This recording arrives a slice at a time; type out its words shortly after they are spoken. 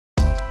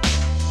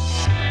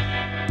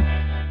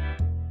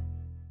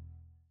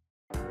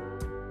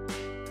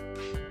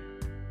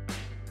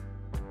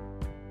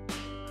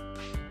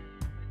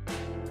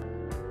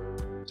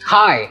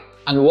Hi,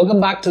 and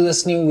welcome back to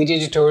this new video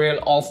tutorial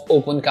of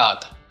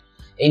OpenCart.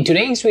 In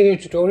today's video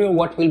tutorial,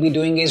 what we'll be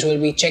doing is we'll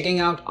be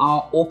checking out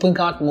our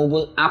OpenCart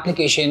mobile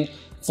application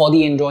for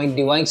the Android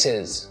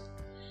devices.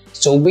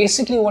 So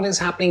basically what is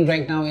happening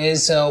right now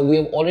is we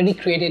have already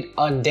created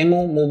a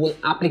demo mobile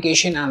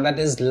application and that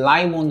is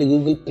live on the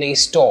Google Play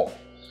Store.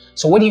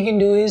 So what you can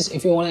do is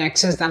if you want to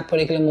access that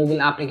particular mobile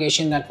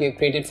application that we have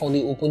created for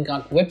the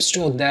OpenCart web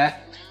store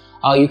there,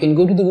 you can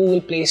go to the Google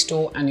Play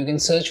Store and you can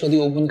search for the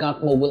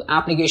OpenCart mobile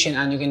application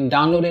and you can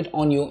download it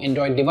on your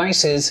Android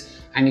devices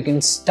and you can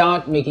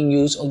start making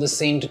use of the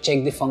same to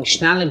check the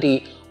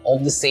functionality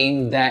of the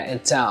same there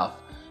itself.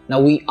 Now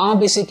we are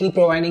basically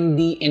providing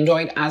the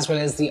Android as well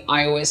as the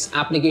iOS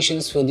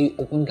applications for the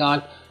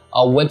OpenCart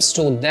web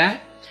store there.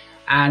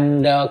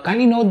 And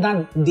kindly note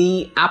that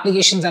the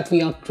applications that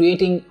we are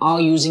creating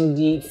are using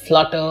the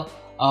Flutter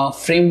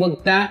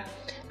framework there,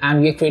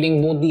 and we are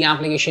creating both the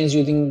applications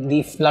using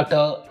the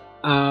Flutter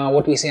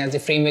what we say as the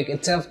framework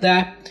itself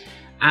there.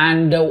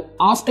 And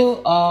after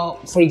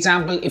for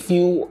example, if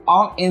you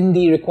are in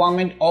the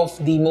requirement of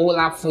the mobile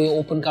app for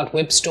your OpenCart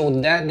web store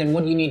there, then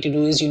what you need to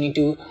do is you need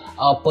to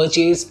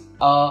purchase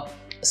a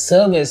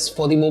service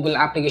for the mobile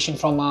application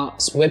from our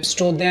web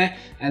store there,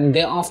 and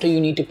thereafter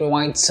you need to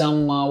provide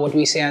some what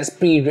we say as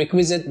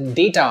prerequisite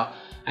data,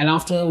 and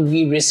after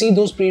we receive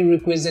those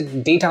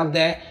prerequisite data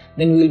there,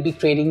 then we will be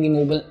creating the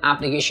mobile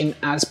application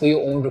as per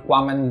your own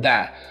requirement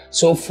there.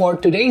 So for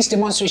today's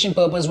demonstration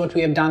purpose, what we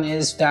have done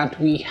is that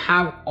we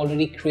have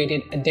already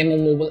created a demo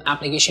mobile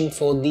application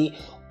for the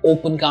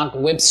OpenCart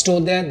web store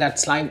there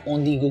that's live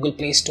on the Google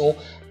Play Store,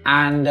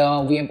 and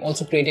we have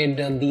also created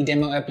the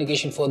demo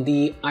application for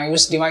the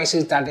iOS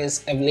devices that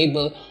is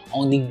available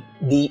on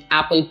the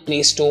Apple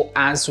Play Store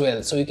as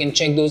well. So you can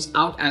check those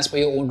out as per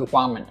your own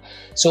requirement.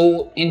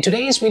 So in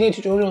today's video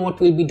tutorial,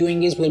 what we'll be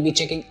doing is we'll be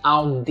checking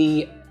out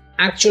the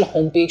actual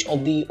homepage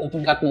of the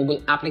OpenCart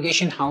mobile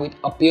application, how it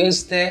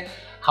appears there,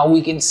 how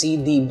we can see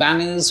the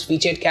banners,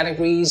 featured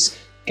categories,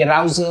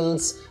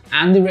 carousels,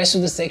 and the rest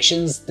of the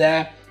sections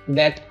there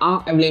that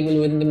are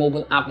available within the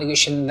mobile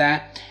application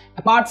there.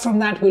 Apart from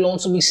that, we'll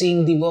also be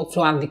seeing the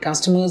workflow and the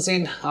customers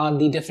in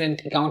the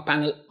different account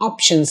panel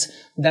options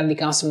that the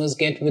customers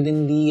get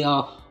within the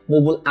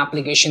mobile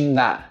application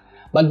there.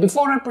 But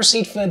before I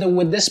proceed further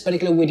with this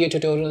particular video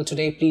tutorial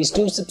today, please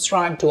do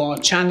subscribe to our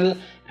channel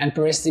and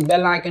press the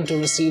bell icon to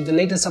receive the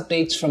latest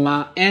updates from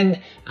our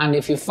end. And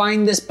if you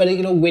find this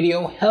particular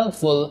video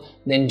helpful,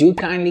 then do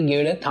kindly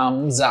give it a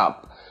thumbs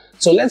up.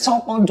 So let's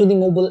hop on to the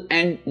mobile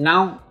end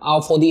now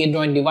for the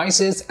Android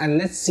devices, and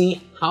let's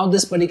see how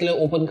this particular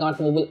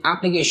OpenCart mobile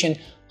application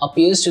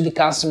appears to the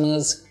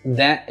customers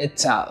there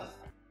itself.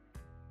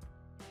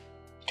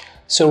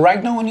 So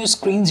right now on your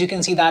screens, you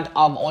can see that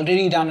I've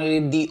already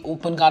downloaded the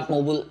OpenCart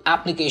mobile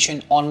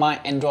application on my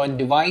Android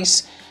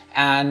device.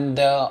 And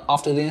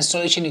after the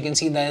installation, you can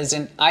see there is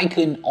an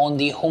icon on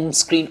the home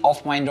screen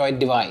of my Android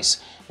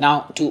device.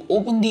 Now to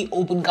open the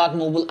OpenCart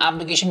mobile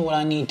application, what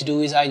I need to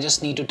do is I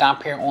just need to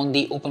tap here on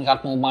the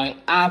OpenCart mobile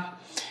app,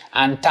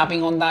 and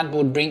tapping on that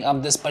would bring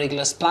up this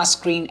particular splash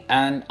screen.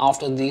 And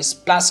after this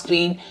splash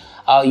screen,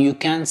 you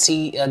can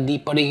see the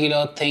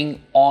particular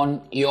thing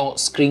on your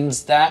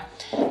screens there.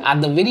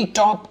 At the very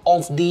top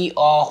of the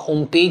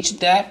home page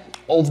there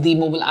of the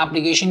mobile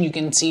application, you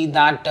can see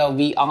that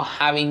we are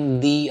having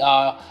the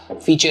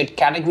featured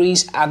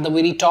categories at the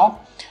very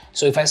top.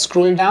 So if I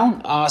scroll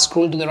down,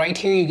 scroll to the right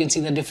here, you can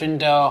see the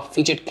different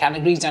featured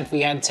categories that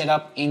we had set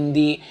up in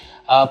the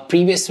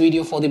previous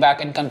video for the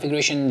backend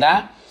configuration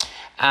there.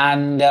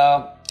 And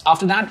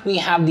after that, we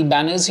have the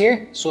banners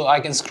here, so I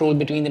can scroll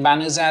between the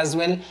banners as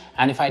well.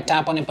 And if I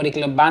tap on a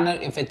particular banner,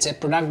 if it's a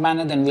product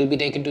banner, then we'll be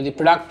taken to the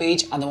product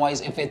page.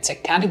 Otherwise, if it's a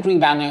category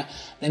banner,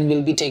 then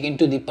we'll be taken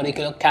to the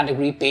particular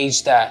category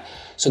page there.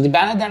 So the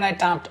banner that I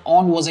tapped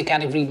on was a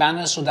category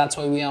banner, so that's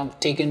why we are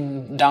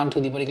taken down to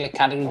the particular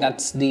category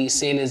that's the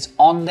sale is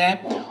on there.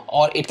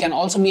 Or it can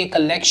also be a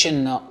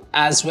collection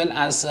as well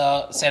as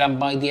set up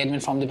by the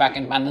admin from the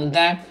backend panel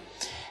there.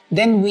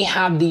 Then we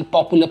have the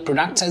popular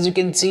products, as you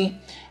can see.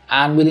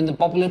 And within the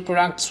popular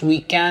products,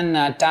 we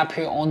can tap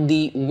here on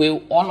the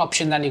view all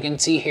option that you can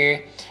see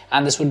here,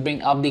 and this would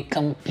bring up the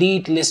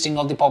complete listing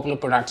of the popular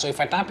products. So if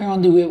I tap here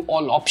on the view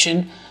all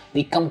option,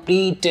 the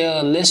complete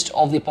list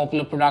of the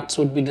popular products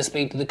would be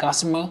displayed to the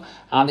customer,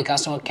 and the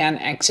customer can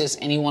access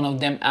any one of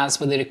them as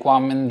per the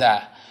requirement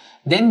there.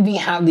 Then we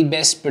have the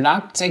best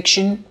product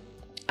section,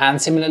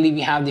 and similarly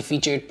we have the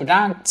featured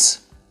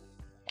products.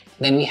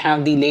 Then we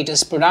have the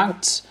latest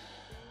products.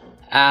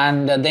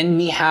 And then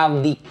we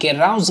have the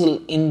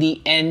carousel in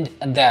the end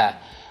there.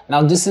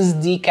 Now this is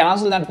the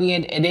carousel that we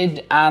had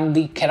added, and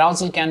the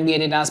carousel can be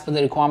added as per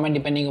the requirement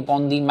depending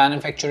upon the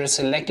manufacturer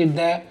selected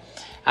there,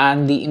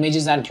 and the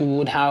images that you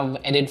would have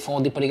added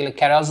for the particular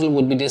carousel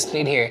would be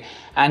displayed here.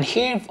 And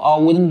here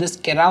within this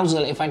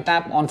carousel, if I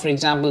tap on, for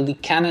example, the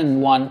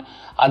Canon one,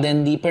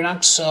 then the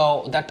products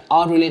that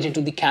are related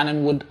to the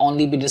Canon would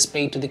only be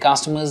displayed to the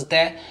customers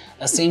there.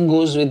 The same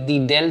goes with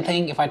the Dell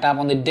thing. If I tap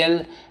on the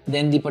Dell,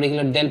 then the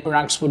particular Dell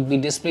products would be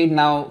displayed.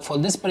 Now for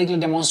this particular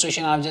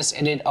demonstration, I've just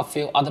added a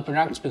few other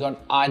products because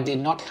I did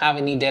not have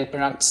any Dell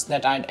products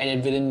that I'd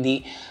added within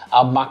the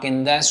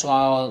backend there.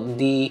 So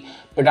the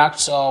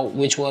products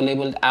which were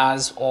labeled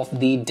as of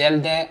the Dell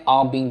there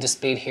are being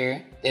displayed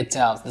here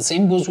itself. The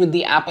same goes with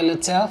the Apple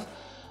itself.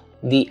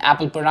 The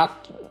Apple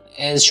product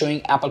is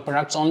showing Apple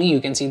products only. You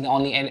can see the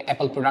only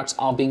Apple products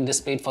are being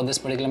displayed for this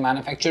particular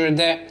manufacturer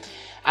there.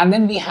 And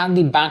then we have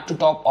the back to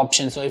top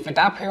option. So if I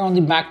tap here on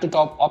the back to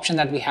top option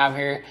that we have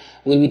here,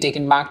 we'll be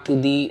taken back to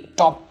the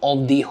top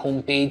of the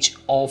home page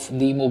of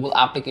the mobile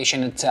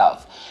application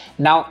itself.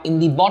 Now in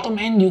the bottom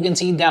end, you can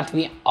see that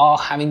we are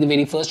having the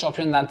very first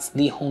option, that's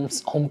the home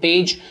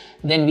page.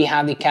 Then we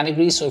have the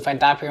categories. So if I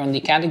tap here on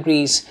the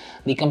categories,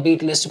 the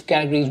complete list of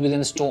categories within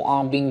the store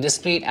are being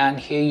displayed, and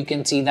here you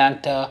can see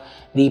that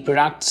the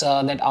products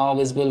that are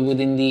visible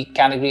within the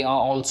category are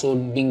also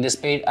being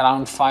displayed.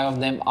 Around 5 of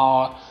them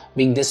are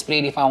being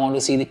displayed. If I want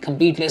to see the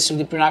complete list of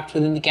the products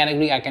within the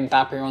category, I can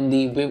tap here on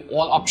the view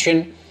all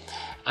option,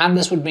 and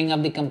this would bring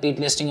up the complete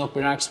listing of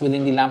products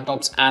within the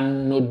laptops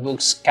and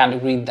notebooks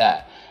category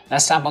there.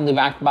 Let's tap on the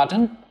back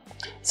button.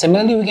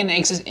 Similarly, we can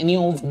access any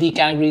of the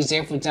categories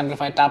there. For example,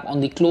 if I tap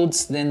on the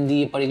clothes, then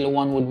the particular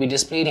one would be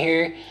displayed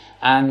here,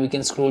 and we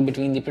can scroll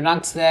between the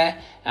products there.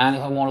 And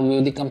if I want to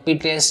view the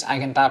complete list, I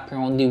can tap here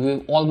on the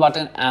view all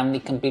button, and the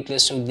complete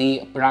list of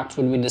the products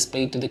would be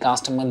displayed to the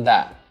customer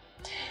there.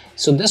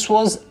 So this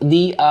was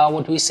the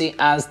what we say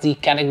as the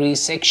category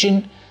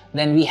section.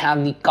 Then we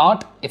have the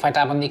cart. If I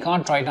tap on the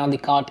cart, right now the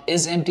cart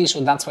is empty,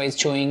 so that's why it's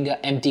showing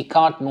empty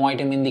cart, no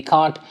item in the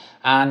cart.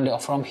 And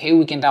from here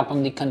we can tap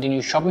on the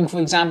continue shopping,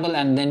 for example,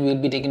 and then we'll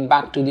be taken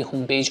back to the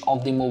home page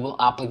of the mobile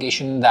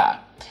application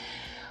there.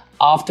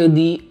 After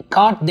the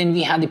cart, then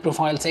we have the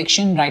profile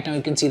section. Right now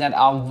you can see that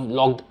I've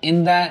logged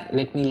in there.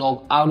 Let me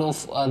log out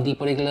of the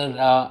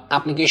particular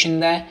application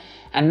there.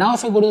 And now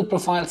if I go to the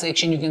profile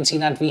section, you can see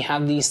that we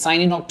have the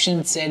sign in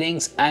option,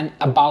 settings, and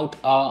about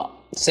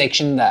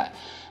section there.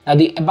 Now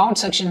the about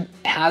section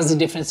has the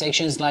different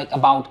sections like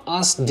about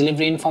us,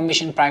 delivery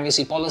information,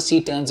 privacy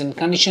policy, terms and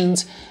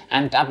conditions,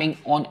 and tapping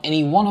on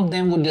any one of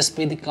them would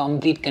display the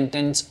complete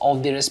contents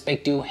of the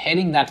respective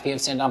heading that we have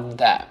set up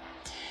there.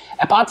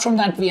 Apart from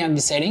that, we have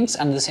the settings.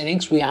 Under the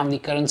settings, we have the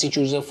currency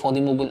chooser for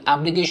the mobile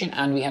application,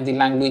 and we have the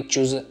language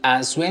chooser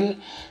as well.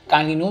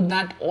 Kindly note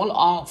that all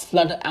our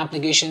Flutter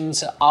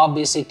applications are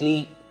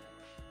basically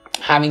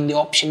having the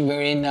option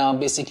wherein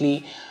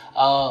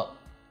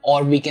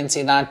or we can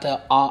say that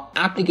our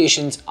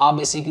applications are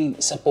basically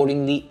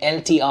supporting the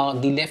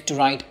LTR, the left to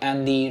right,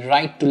 and the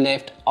right to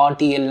left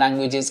RTL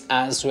languages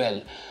as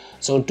well.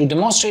 So to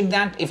demonstrate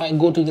that, if I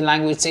go to the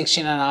language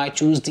section and I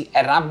choose the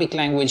Arabic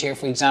language here,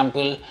 for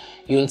example,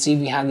 you'll see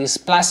we have this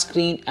splash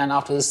screen, and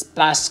after the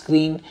splash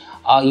screen,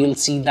 you'll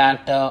see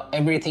that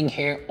everything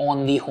here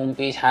on the home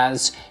page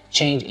has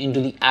changed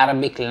into the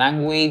Arabic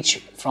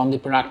language, from the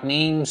product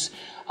names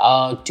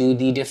to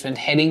the different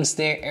headings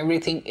there.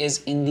 Everything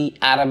is in the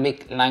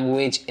Arabic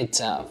language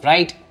itself,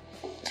 right?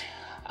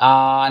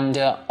 And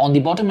on the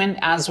bottom end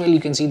as well,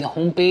 you can see the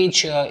home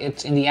page,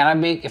 it's in the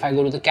Arabic. If I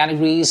go to the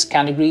categories,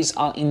 categories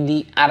are in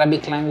the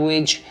Arabic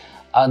language.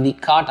 The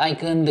cart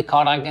icon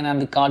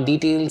and the cart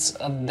details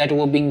that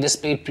were being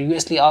displayed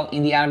previously are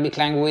in the Arabic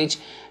language.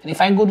 And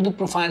if I go to the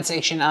profile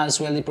section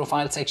as well, the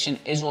profile section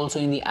is also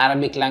in the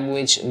Arabic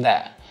language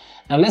there.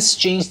 Now let's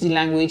change the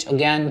language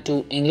again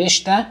to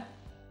English there.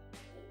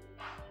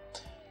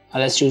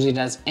 Let's choose it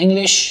as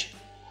English.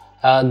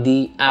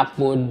 The app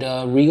would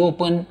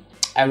reopen.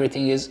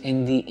 Everything is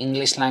in the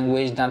English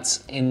language,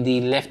 that's in the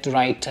left to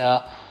right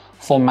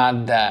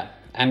format there,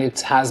 and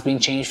it has been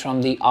changed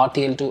from the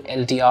RTL to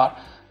LTR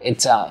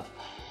itself.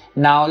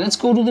 Now let's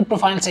go to the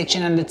profile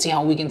section and let's see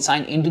how we can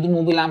sign into the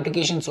mobile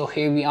application. So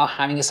here we are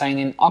having a sign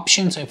in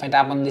option. So if I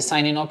tap on the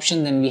sign in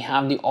option, then we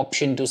have the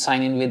option to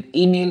sign in with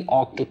email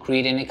or to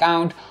create an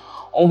account,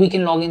 or we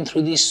can log in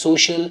through the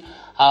social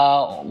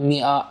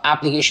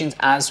applications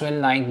as well,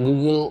 like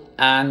Google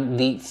and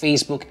the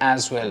Facebook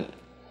as well.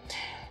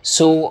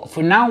 So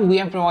for now, we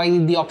have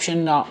provided the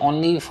option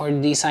only for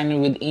the sign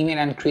in with email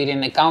and create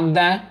an account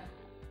there.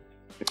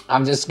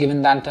 I've just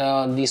given that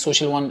the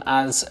social one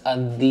as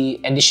the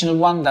additional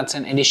one. That's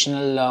an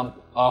additional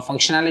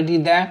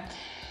functionality there.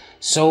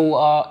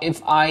 So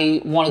if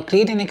I want to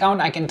create an account,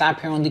 I can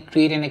tap here on the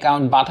create an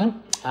account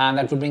button, and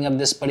that will bring up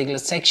this particular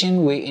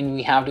section wherein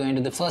we have to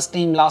enter the first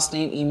name, last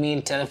name,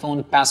 email,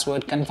 telephone,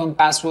 password, confirm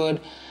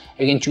password.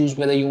 You can choose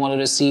whether you want to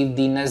receive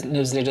the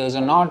newsletters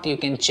or not. You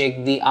can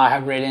check the I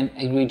have read and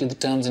agree to the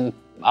terms and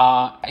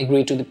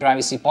agree to the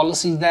privacy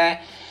policies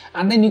there.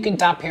 And then you can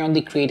tap here on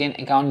the create an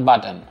account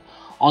button.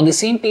 On the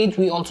same page,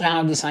 we also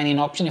have the sign in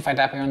option. If I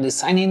tap here on the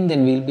sign in,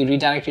 then we'll be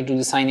redirected to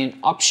the sign in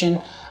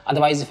option.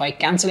 Otherwise, if I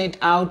cancel it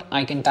out,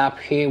 I can tap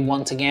here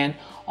once again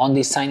on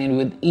the sign in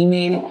with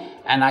email,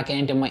 and I can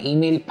enter my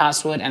email,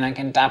 password, and I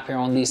can tap here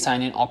on the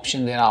sign in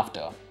option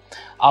thereafter.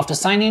 After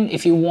sign in,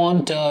 if you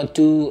want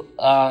to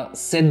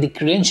set the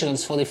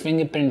credentials for the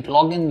fingerprint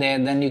login there,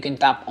 then you can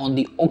tap on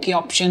the OK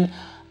option.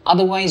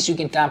 Otherwise, you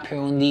can tap here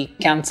on the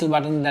cancel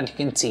button that you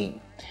can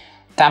see.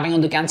 Tapping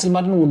on the cancel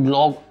button would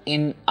log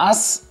in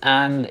us,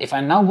 and if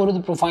I now go to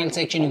the profile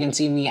section, you can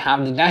see we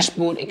have the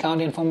dashboard,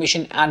 account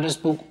information, address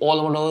book, all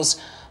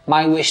orders,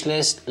 my wish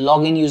list,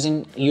 login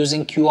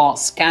using QR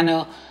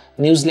scanner,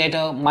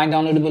 newsletter, my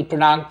downloadable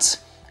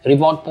products,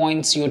 reward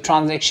points, your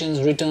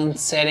transactions, returns,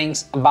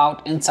 settings,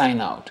 about, and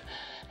sign out.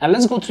 Now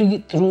let's go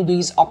through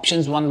these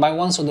options one by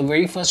one. So the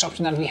very first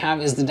option that we have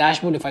is the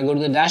dashboard. If I go to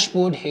the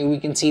dashboard, here we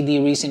can see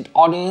the recent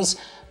orders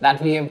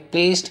that we have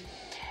placed.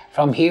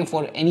 From here,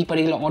 for any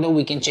particular order,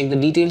 we can check the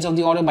details of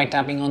the order by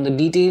tapping on the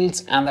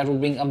details, and that will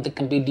bring up the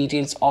complete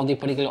details of the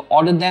particular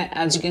order there,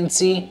 as you can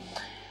see.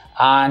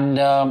 And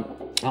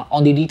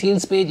on the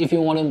details page, if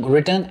you want to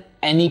return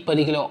any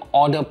particular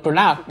order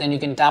product, then you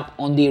can tap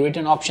on the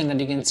return option that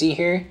you can see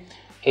here.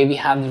 Here we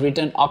have the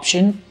return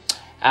option,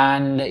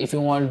 and if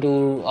you want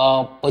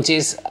to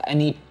purchase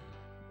any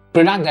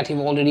product that you've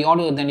already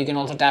ordered, then you can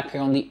also tap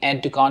here on the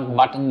add to cart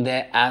button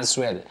there as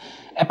well.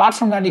 Apart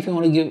from that, if you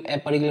want to give a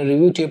particular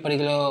review to a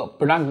particular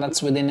product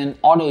that's within an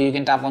order, you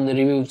can tap on the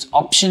reviews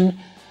option.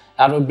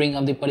 That will bring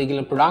up the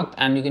particular product,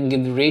 and you can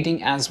give the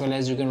rating as well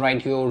as you can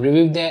write your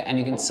review there, and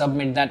you can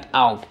submit that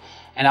out.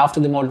 And after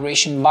the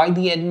moderation by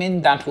the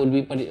admin, that would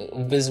be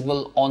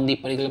visible on the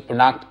particular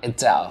product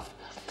itself.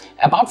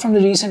 Apart from the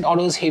recent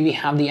orders, here we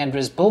have the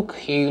address book.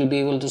 Here you'll be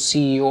able to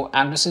see your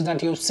addresses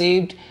that you've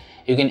saved.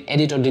 You can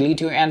edit or delete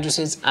your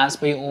addresses as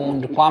per your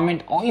own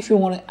requirement, or if you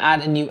want to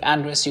add a new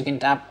address, you can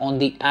tap on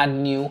the add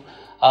new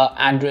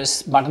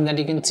address button that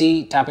you can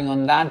see. Tapping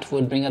on that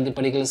would bring up the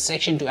particular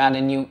section to add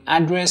a new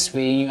address,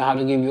 where you have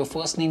to give your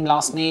first name,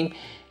 last name,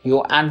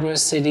 your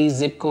address, city,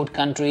 zip code,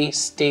 country,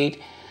 state,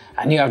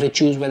 and you have to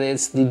choose whether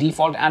it's the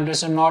default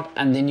address or not,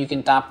 and then you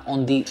can tap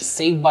on the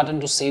save button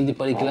to save the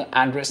particular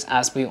address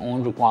as per your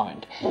own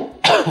requirement.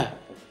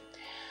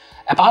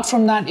 Apart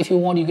from that, if you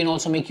want, you can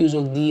also make use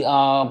of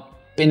the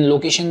pin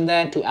location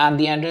there to add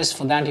the address.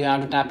 For that, you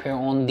have to tap here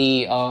on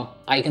the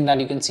icon that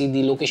you can see,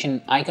 the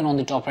location icon on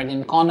the top right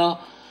hand corner.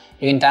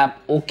 You can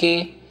tap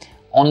OK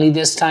only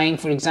this time,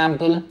 for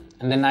example,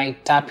 and then I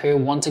tap here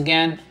once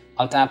again.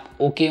 I'll tap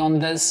OK on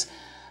this,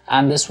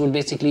 and this will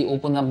basically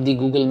open up the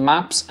Google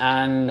Maps,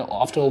 and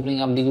after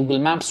opening up the Google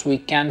Maps, we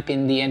can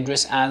pin the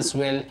address as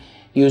well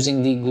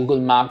using the Google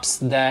Maps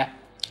there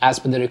as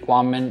per the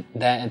requirement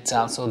there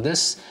itself. So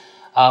this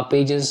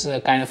page is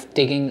kind of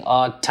taking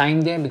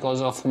time there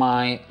because of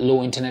my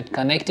low internet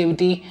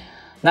connectivity.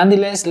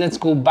 Nonetheless, let's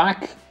go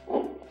back.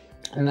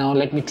 Now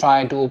let me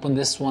try to open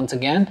this once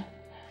again.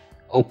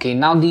 Okay,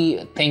 now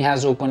the thing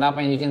has opened up,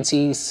 and you can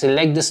see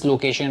select this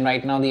location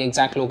right now, the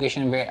exact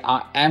location where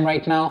I am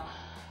right now.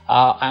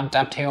 I'm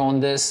tapped here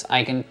on this.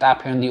 I can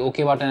tap here on the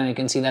OK button, and you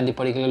can see that the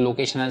particular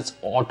location has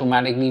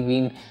automatically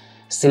been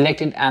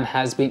selected and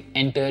has been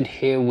entered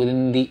here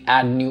within the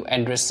add new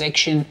address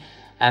section.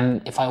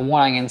 And if I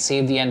want, I can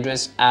save the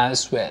address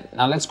as well.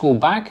 Now let's go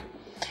back.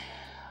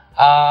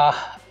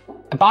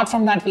 Apart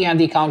from that, we have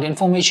the account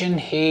information.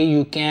 Here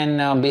you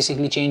can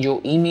basically change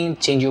your email,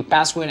 change your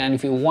password, and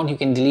if you want, you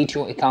can delete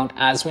your account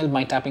as well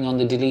by tapping on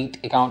the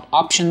delete account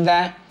option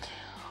there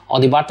or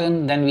the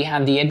button. Then we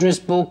have the address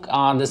book.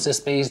 This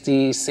displays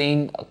the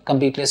same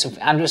complete list of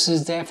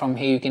addresses there. From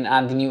here, you can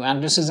add the new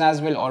addresses as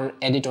well, or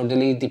edit or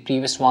delete the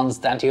previous ones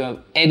that you have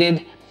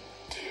added.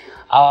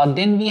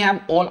 Then we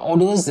have all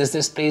orders. This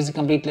displays the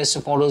complete list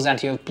of orders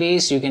that you have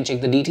placed. You can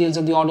check the details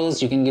of the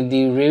orders. You can give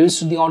the reviews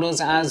to the orders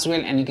as well,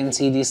 and you can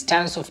see the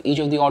status of each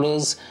of the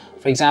orders.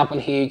 For example,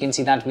 here you can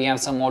see that we have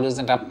some orders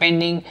that are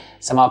pending,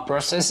 some are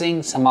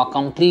processing, some are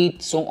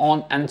complete, so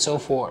on and so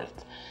forth.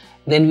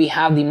 Then we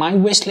have the My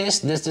Wish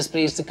List. This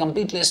displays the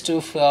complete list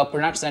of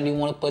products that you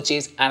want to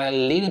purchase at a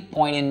later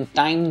point in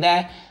time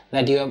there,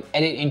 that you have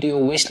added into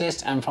your wish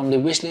list, and from the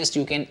wish list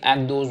you can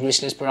add those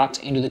wish list products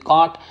into the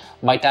cart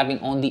by tapping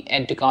on the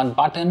add to cart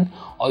button,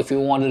 or if you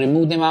want to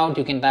remove them out,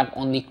 you can tap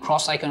on the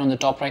cross icon on the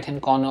top right hand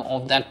corner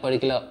of that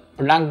particular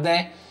product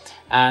there,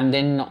 and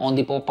then on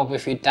the pop-up,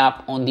 if you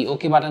tap on the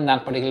OK button,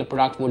 that particular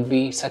product would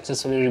be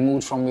successfully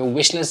removed from your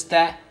wish list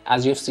there,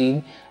 as you've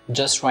seen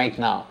just right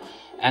now.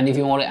 And if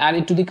you want to add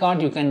it to the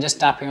cart, you can just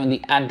tap here on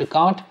the add to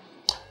cart,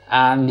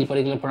 and the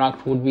particular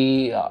product would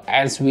be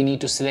as we need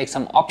to select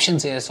some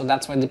options here, so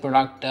that's why the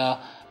product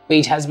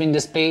page has been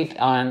displayed.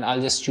 And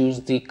I'll just choose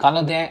the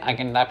color there. I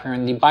can tap here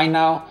on the buy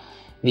now.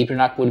 The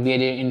product would be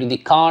added into the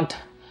cart.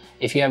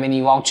 If you have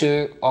any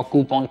voucher or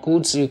coupon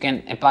codes, you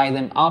can apply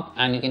them up,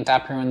 and you can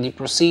tap here on the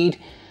proceed.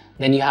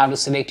 Then you have to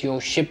select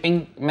your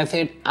shipping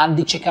method at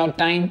the checkout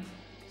time.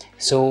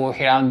 So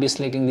here I'll be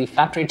selecting the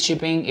flat rate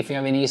shipping. If you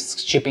have any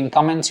shipping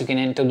comments, you can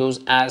enter those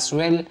as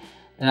well.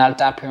 Then I'll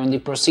tap here on the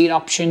proceed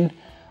option.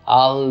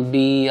 I'll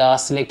be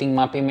selecting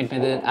my payment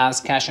method as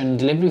cash on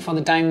delivery for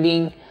the time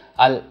being.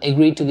 I'll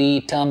agree to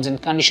the terms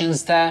and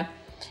conditions there,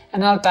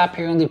 and I'll tap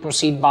here on the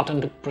proceed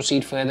button to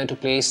proceed further to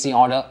place the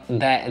order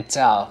there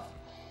itself.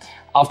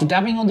 After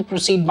tapping on the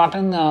proceed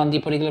button, the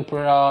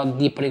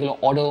particular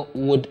order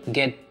would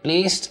get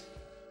placed,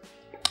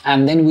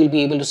 and then we'll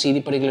be able to see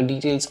the particular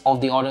details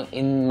of the order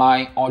in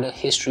my order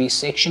history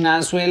section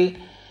as well.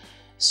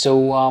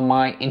 So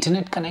my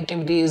internet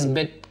connectivity is a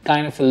bit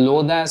kind of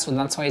low there, so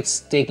that's why it's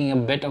taking a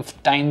bit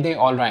of time there.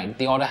 Alright,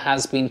 the order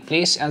has been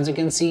placed, as you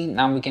can see.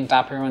 Now we can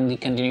tap here on the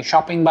continue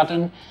shopping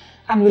button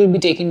and we'll be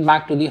taken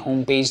back to the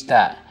home page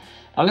there.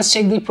 Now let's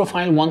check the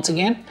profile once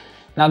again.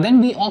 Now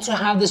then we also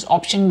have this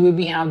option where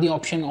we have the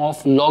option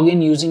of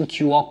login using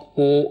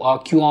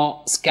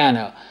QR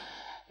scanner.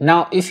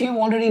 Now if you've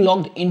already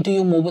logged into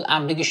your mobile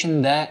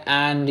application there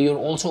and you're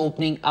also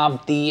opening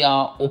up the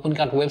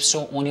OpenCart web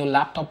store on your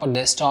laptop or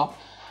desktop,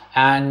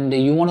 and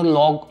you want to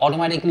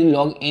automatically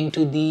log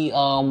into the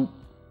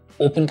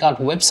OpenCart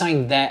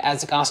website there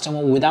as a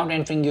customer without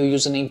entering your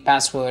username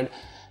password,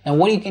 now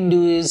what you can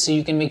do is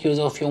you can make use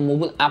of your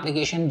mobile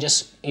application.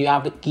 Just you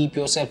have to keep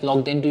yourself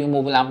logged into your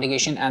mobile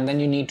application, and then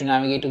you need to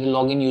navigate to the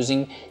login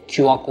using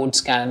QR code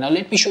scanner. Now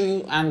let me show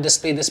you and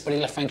display this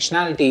particular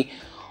functionality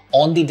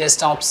on the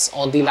desktops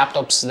or the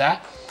laptops there.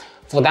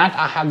 For that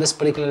I have this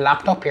particular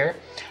laptop here.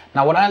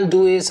 Now what I'll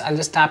do is I'll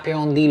just tap here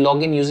on the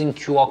login using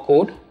QR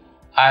code.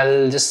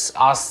 I'll just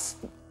ask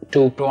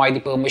to provide the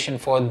permission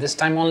for this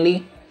time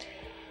only,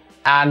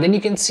 and then you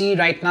can see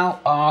right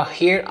now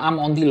here I'm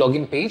on the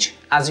login page,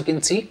 as you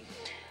can see.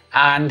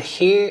 And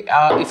here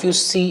if you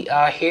see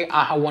here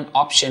I have one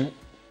option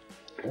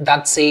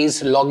that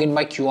says login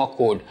by QR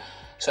code.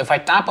 So if I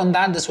tap on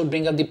that, this would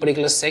bring up the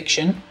particular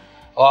section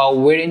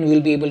wherein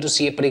we'll be able to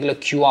see a particular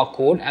QR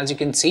code, as you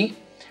can see.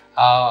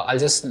 I'll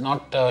just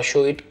not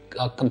show it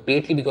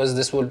completely because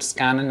this would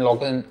scan and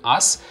log in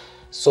us.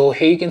 So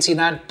here you can see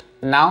that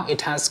now it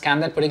has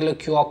scanned that particular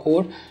QR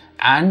code,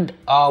 and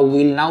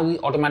we'll now be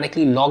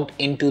automatically logged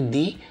into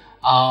the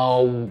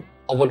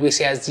what we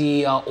say as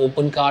the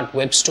OpenCart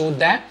web store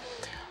there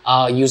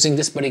using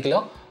this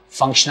particular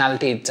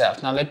functionality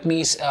itself. Now let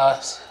me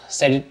set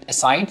it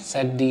aside,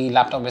 set the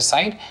laptop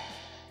aside.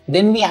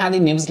 Then we have the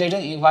newsletter.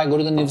 If I go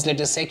to the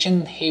newsletter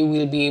section, here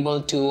we'll be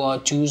able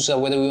to choose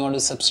whether we want to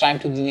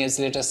subscribe to the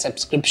newsletter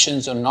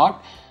subscriptions or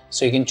not.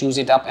 So you can choose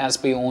it up as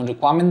per your own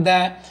requirement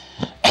there.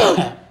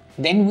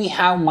 Then we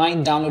have my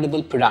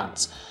downloadable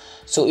products.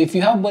 So if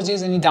you have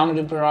purchased any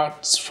downloadable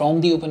products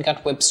from the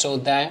OpenCart web store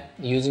there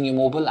using your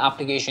mobile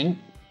application,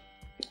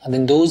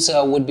 then those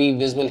would be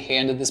visible here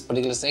under this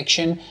particular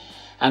section.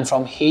 And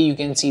from here you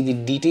can see the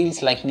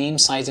details like name,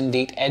 size and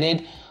date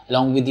added,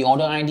 along with the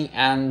order ID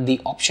and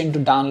the option to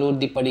download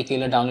the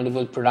particular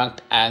downloadable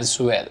product as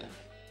well.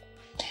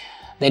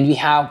 Then we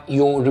have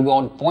your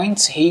reward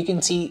points. Here you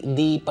can see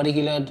the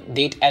particular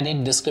date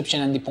added,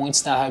 description and the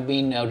points that have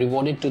been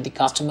rewarded to the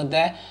customer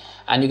there.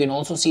 And you can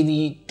also see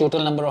the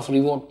total number of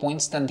reward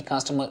points that the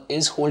customer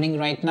is holding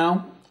right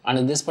now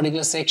under this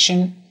particular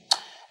section.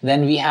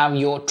 Then we have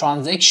your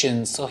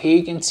transactions. So here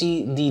you can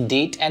see the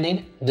date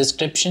added,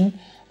 description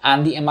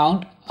and the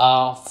amount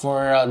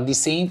for the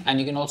same, and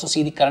you can also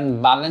see the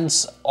current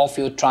balance of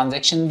your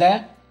transaction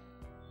there.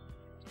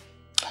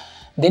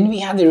 Then we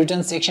have the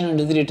return section.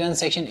 Under the return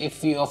section,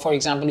 if you, for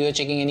example, you are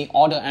checking any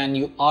order and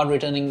you are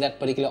returning that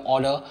particular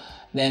order,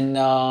 then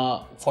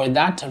for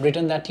that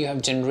return that you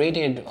have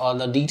generated,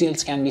 the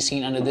details can be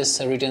seen under this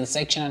return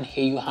section. And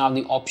here you have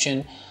the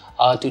option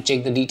to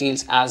check the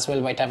details as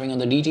well. By tapping on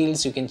the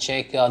details, you can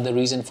check the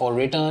reason for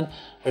return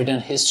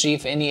history,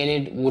 if any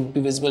edit would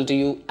be visible to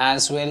you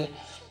as well,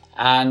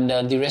 and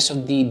the rest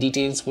of the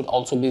details would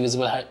also be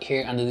visible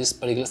here under this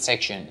particular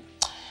section.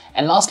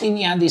 And lastly,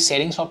 we have the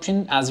settings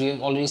option. As we have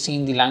already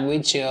seen, the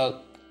language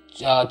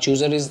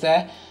chooser is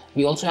there.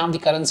 We also have the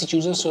currency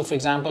chooser. So for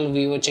example,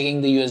 we were checking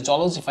the US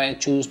dollars. If I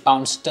choose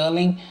pound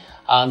sterling,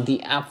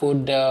 the app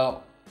would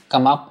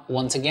come up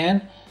once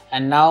again,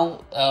 and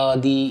now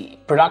the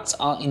products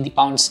are in the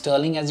pound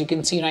sterling, as you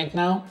can see right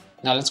now.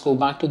 Now let's go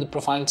back to the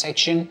profile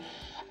section,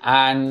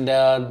 and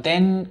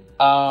then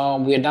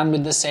we are done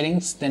with the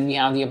settings. Then we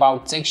have the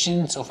about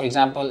section. So for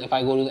example, if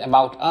I go to the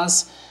about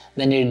us,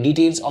 then the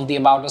details of the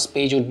about us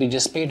page would be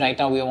displayed. Right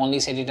now we have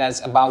only set it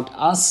as about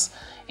us.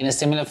 In a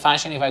similar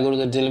fashion, if I go to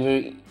the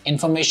delivery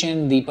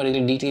information, the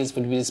particular details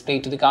would be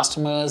displayed to the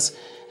customers.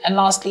 And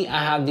lastly,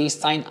 I have the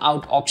sign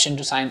out option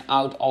to sign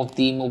out of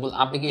the mobile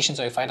application.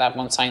 So if I tap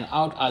on sign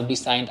out, I'll be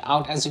signed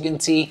out, as you can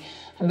see.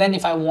 And then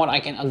if I want, I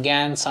can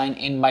again sign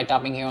in by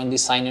tapping here on the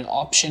sign in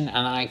option,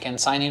 and I can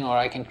sign in, or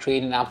I can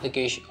create an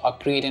application or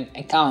create an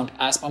account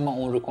as per my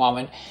own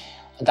requirement,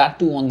 that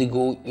too on the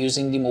go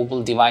using the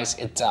mobile device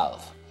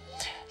itself.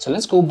 So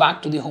let's go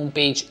back to the home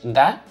page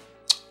there.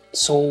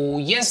 So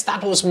yes,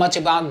 that was much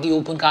about the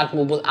OpenCart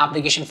mobile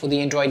application for the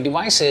Android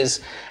devices,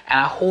 and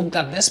I hope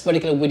that this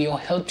particular video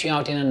helped you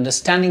out in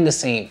understanding the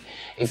same.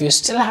 If you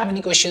still have any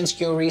questions,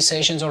 queries,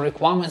 sessions or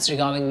requirements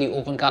regarding the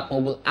OpenCart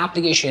mobile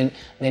application,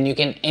 then you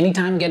can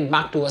anytime get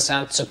back to us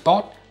at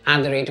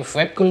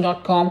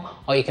support@webcool.com,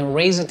 or you can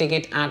raise a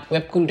ticket at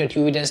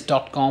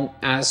webcool.uvdesk.com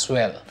as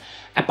well.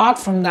 Apart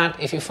from that,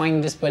 if you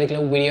find this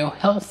particular video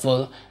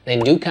helpful, then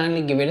do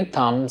kindly give it a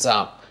thumbs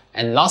up.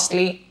 And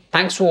lastly,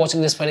 thanks for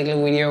watching this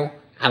particular video,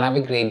 and have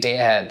a great day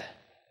ahead.